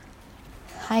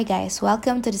Hi guys,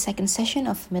 welcome to the second session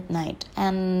of Midnight.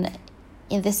 And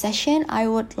in this session, I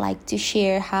would like to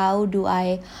share how do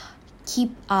I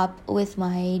keep up with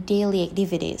my daily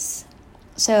activities.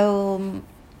 So,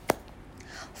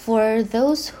 for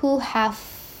those who have,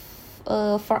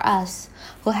 for us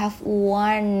who have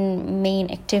one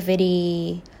main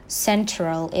activity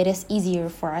central, it is easier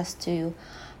for us to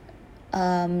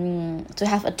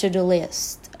have a to-do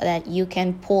list that you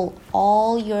can pull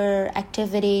all your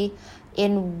activity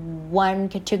in one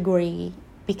category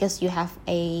because you have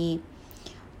an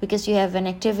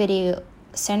activity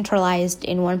centralized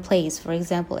in one place. For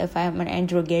example, if I'm an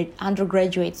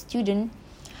undergraduate student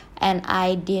and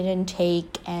I didn't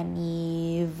take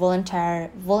any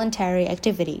voluntary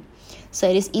activity, so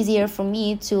it is easier for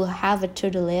me to have a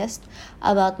to-do list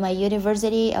about my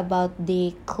university, about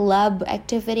the club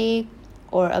activity,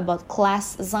 or about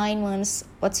class assignments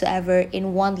whatsoever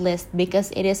in one list, because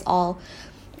it is all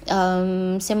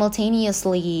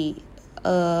simultaneously,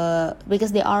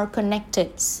 because they are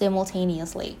connected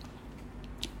simultaneously.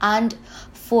 And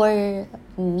for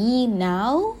me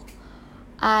now,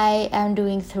 I am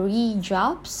doing 3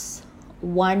 jobs.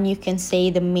 One, you can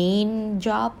say the main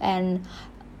job, and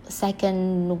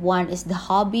second one is the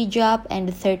hobby job, and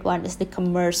the third one is the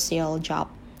commercial job,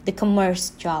 the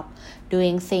commerce job,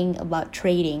 doing thing about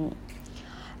trading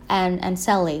and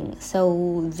selling.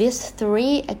 So this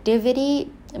 3 activity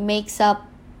makes up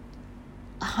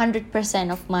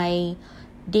 100% of my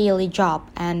daily job,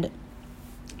 and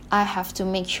I have to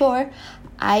make sure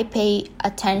I pay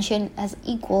attention as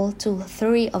equal to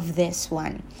 3 of this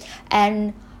one.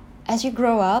 And as you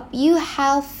grow up, you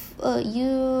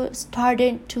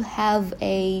started to have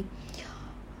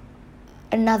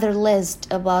another list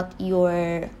about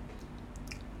your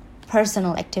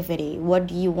personal activity. What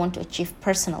do you want to achieve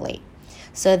personally?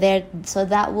 So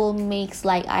that will makes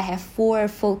like I have 4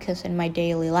 focus in my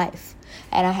daily life,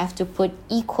 and I have to put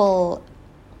equal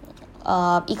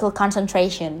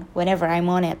concentration whenever I'm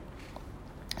on it.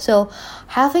 So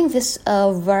having this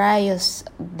various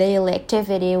daily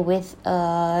activity with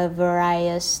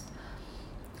various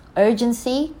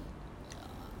urgency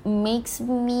makes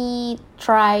me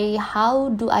try how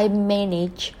do I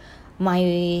manage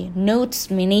my notes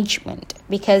management,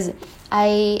 because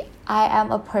I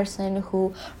am a person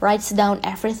who writes down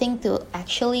everything to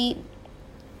actually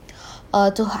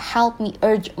to help me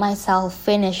urge myself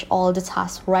finish all the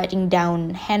tasks, writing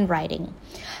down handwriting.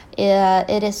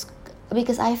 It is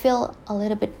because I feel a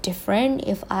little bit different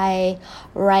if I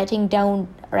writing down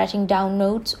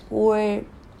notes or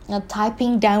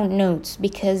typing down notes,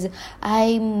 because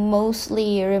I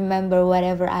mostly remember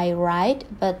whatever I write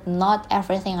but not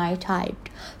everything I typed.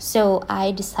 So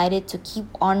I decided to keep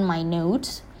on my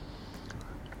notes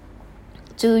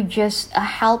to just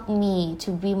help me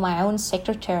to be my own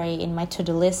secretary in my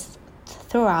to-do list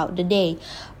throughout the day.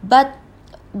 But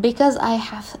because I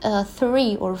have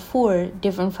 3 or 4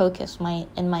 different focus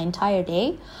in my entire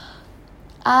day,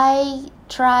 I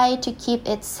try to keep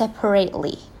it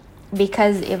separately.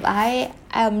 Because if I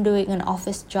am doing an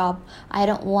office job, I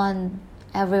don't want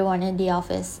everyone in the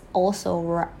office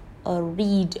also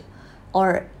read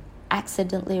or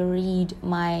accidentally read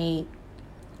my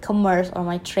commerce or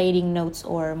my trading notes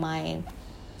or my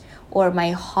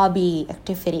hobby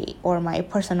activity or my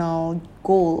personal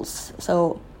goals.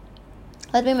 So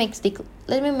let me make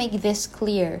this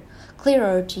clearer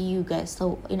to you guys.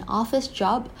 So in office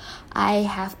job, I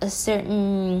have a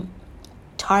certain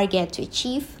target to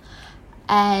achieve,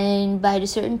 and by the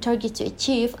certain target to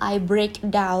achieve, I break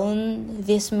down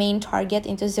this main target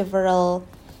into several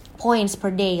points per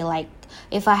day. Like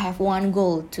if I have one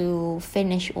goal to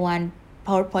finish one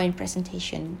PowerPoint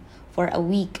presentation for a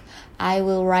week, I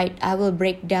will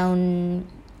break down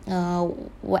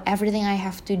everything I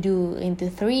have to do into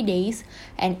 3 days,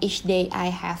 and each day I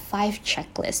have 5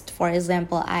 checklists. For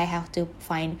example, I have to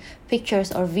find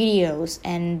pictures or videos,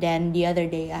 and then the other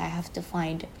day I have to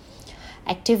find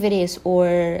activities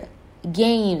or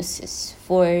games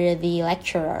for the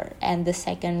lecturer, and the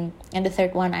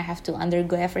third one I have to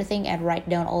undergo everything and write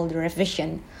down all the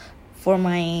revision for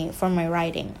my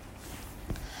writing.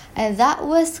 And that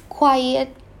was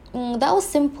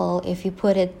simple if you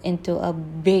put it into a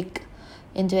big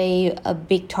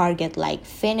target, like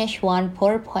finish one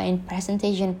PowerPoint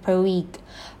presentation per week.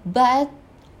 But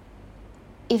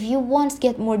if you want to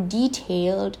get more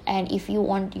detailed, and if you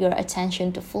want your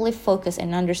attention to fully focus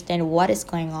and understand what is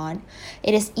going on,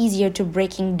 it is easier to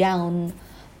breaking down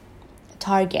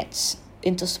targets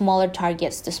into smaller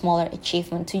targets, to smaller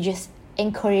achievement, to just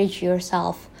encourage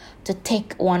yourself to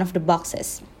tick one of the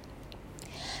boxes.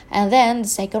 And then the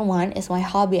second one is my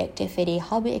hobby activity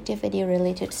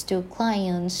related to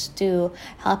clients, to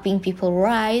helping people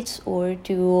write, or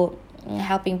to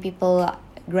helping people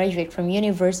graduate from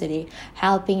university,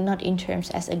 helping not in terms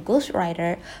as a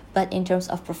ghostwriter, but in terms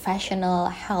of professional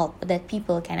help that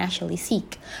people can actually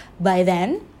seek. By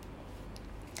then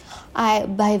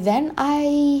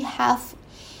I have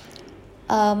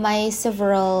my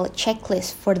several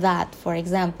checklists for that. For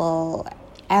example,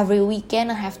 every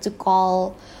weekend I have to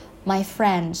call my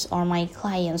friends or my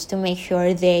clients to make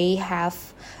sure they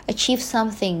have achieved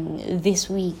something this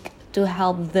week, to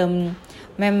help them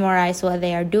memorize what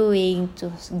they are doing,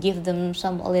 to give them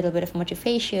a little bit of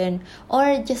motivation,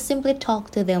 or just simply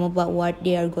talk to them about what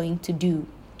they are going to do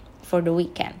for the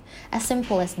weekend. As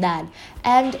simple as that.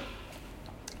 And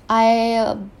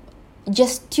I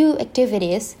just two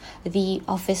activities, the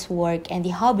office work and the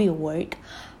hobby work,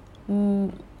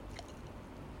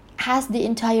 has the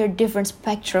entire different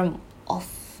spectrum of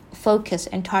focus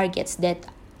and targets that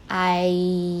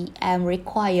I am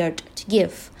required to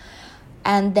give.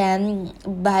 And then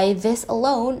by this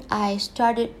alone, I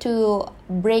started to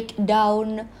break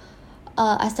down,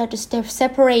 I started to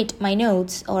separate my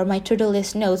notes or my to-do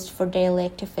list notes for daily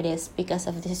activities because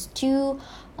of these two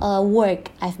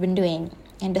work I've been doing.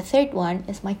 And the third one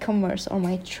is my commerce or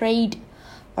my trade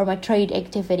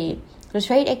activity. The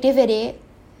trade activity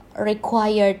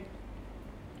required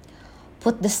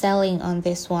put the selling on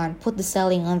this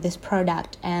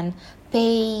product, and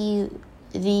pay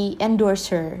the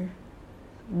endorser,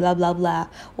 blah blah blah,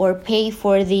 or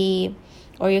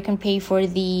you can pay for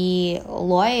the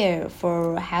lawyer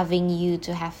for having you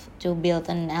to have to build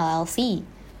an LLC,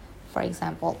 for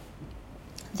example.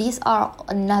 These are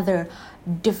another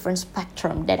different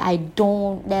spectrum that I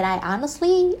don't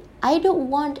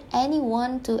want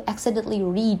anyone to accidentally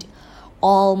read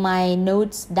all my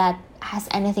notes that has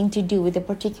anything to do with a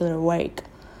particular work,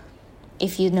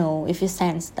 if you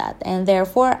sense that. And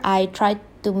therefore I try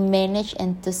to manage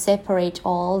and to separate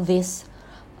all this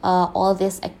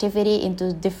activity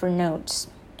into different notes.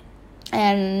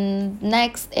 And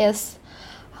next is,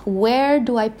 where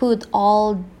do I put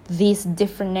all these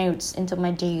different notes into my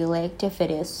daily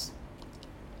activities?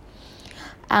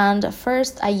 And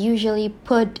first, I usually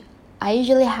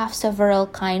have several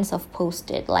kinds of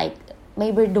post-it, like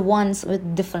maybe the ones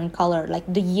with different color, like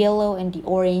the yellow and the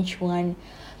orange one,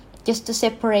 just to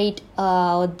separate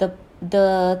the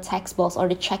text box or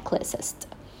the checklist.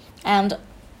 And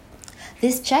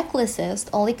this checklist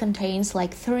only contains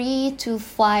like 3 to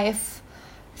 5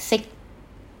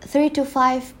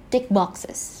 tick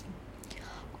boxes,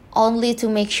 only to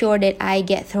make sure that I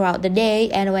get throughout the day,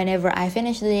 and whenever I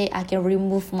finish the day I can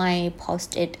remove my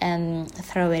post-it and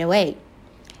throw it away,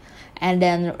 and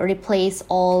then replace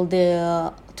all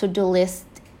the to-do list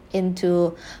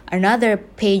into another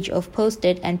page of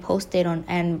post-it and post it on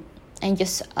and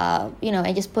just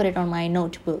put it on my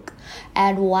notebook.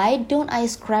 And why don't I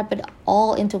scrap it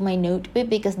all into my notebook?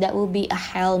 Because that will be a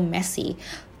hell messy.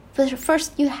 But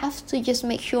first you have to just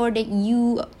make sure that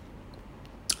you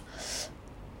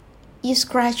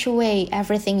scratch away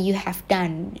everything you have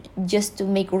done, just to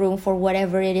make room for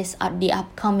whatever it is at the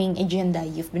upcoming agenda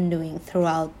you've been doing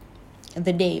throughout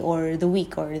the day or the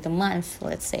week or the month,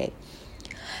 let's say.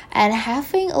 And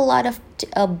having a lot of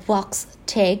box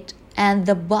ticked and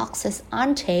the boxes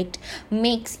unticked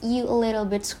makes me a little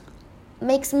bit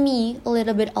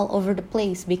all over the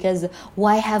place, because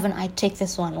why haven't I ticked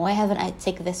this one? Why haven't I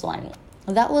ticked this one?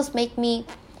 That would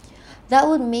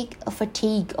make a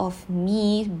fatigue of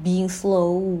me being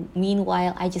slow.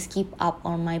 Meanwhile, I just keep up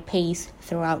on my pace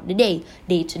throughout the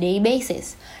day-to-day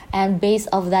basis. And based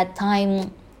off that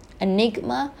time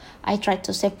enigma, I try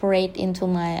to separate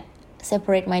my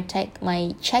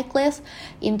checklist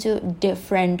into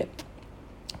different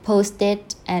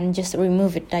post-it and just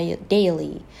remove it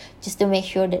daily, just to make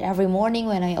sure that every morning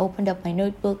when I opened up my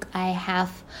notebook I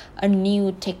have a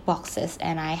new tick boxes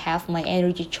and I have my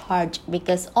energy charged,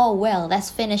 because let's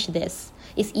finish this,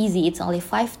 it's easy, it's only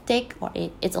 5 tick, or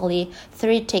it's only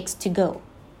 3 ticks to go.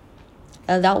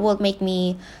 That would make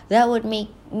me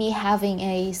having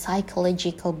a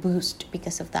psychological boost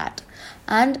because of that.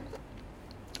 And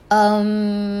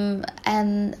on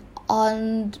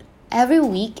every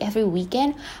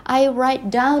weekend I write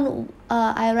down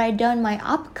my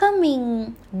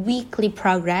upcoming weekly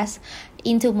progress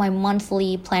into my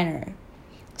monthly planner.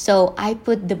 So I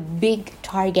put the big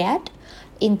target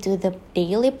into the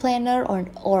daily planner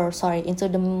into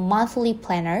the monthly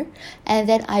planner, and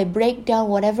then I break down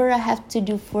whatever I have to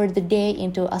do for the day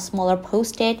into a smaller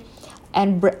post-it,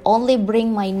 and only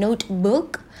bring my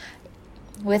notebook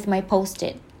with my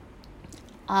post-it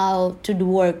out to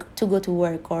go to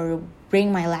work, or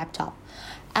bring my laptop.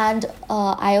 And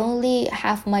I only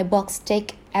have my box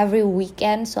tick every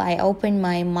weekend, so I open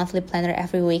my monthly planner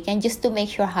every weekend just to make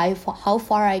sure how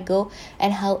far I go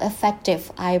and how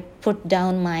effective I put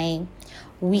down my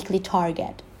weekly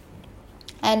target.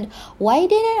 And why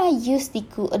didn't I use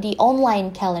the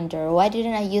online calendar? Why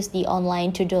didn't I use the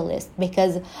online to-do list?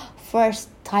 Because first,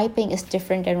 typing is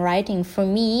different than writing. For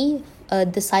me,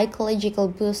 the psychological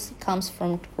boost comes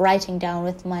from writing down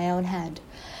with my own hand.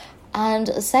 And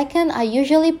second, I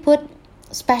usually put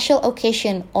special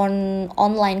occasion on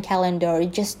online calendar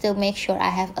just to make sure I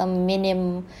have a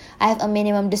minimum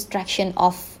distraction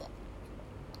of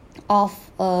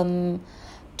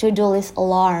to-do list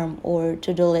alarm or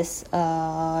to-do list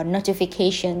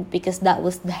notification, because that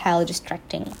was the hell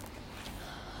distracting.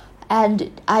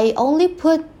 And I only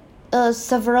put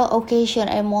several occasion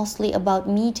and mostly about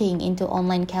meeting into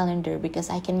online calendar, because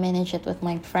I can manage it with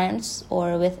my friends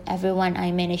or with everyone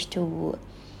I manage to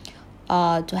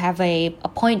have a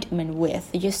appointment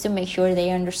with, just to make sure they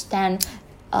understand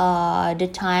the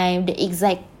time, the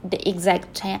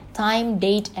exact time,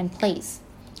 date, and place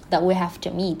that we have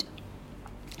to meet.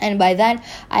 And by that,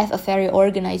 I have a very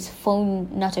organized phone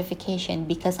notification,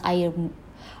 because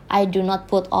I do not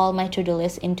put all my to-do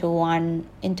list into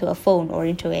a phone or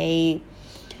into a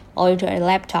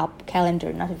laptop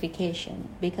calendar notification.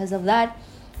 Because of that,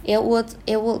 it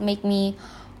would make me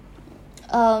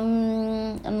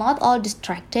not all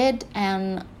distracted,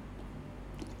 and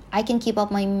I can keep up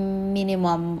my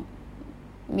minimum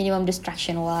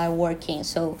distraction while I'm working.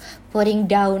 So putting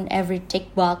down every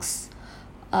tick box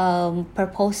per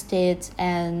post-it,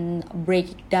 and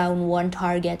break down one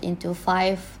target into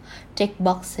 5 tick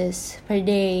boxes per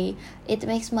day, it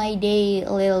makes my day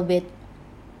a little bit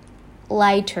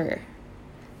lighter,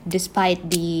 despite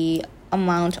the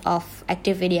amount of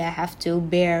activity I have to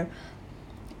bear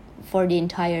for the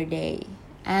entire day.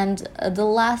 And the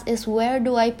last is, where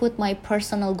do I put my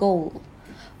personal goal?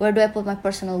 Where do I put my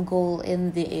personal goal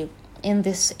in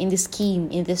this scheme,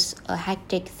 in this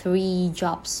hectic 3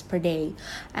 jobs per day?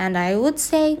 And I would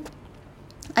say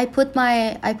I put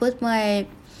my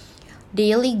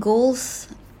daily goals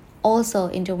also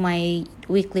into my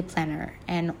weekly planner,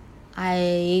 and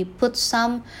I put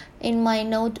some in my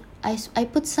note. I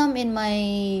put some in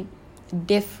my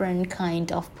different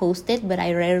kind of post-it, but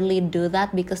I rarely do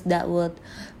that, because that would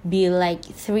be like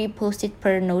 3 post-it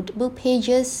per notebook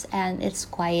pages, and it's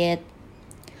quite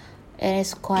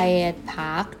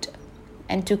packed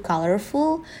and too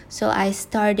colorful. So I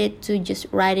started to just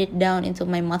write it down into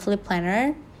my monthly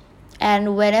planner,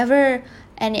 and whenever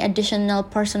any additional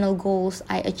personal goals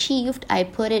I achieved, I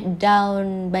put it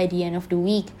down by the end of the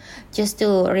week, just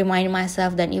to remind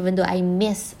myself that even though I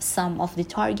miss some of the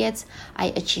targets,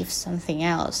 I achieved something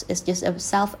else. It's just a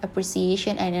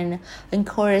self-appreciation and an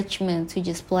encouragement to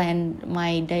just plan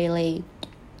my daily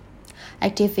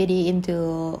activity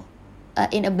into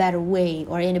in a better way,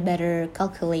 or in a better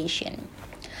calculation.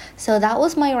 So that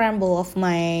was my ramble of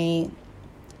my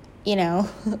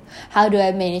how do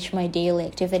I manage my daily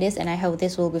activities, and I hope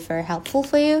this will be very helpful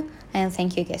for you. And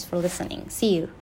thank you guys for listening. See you.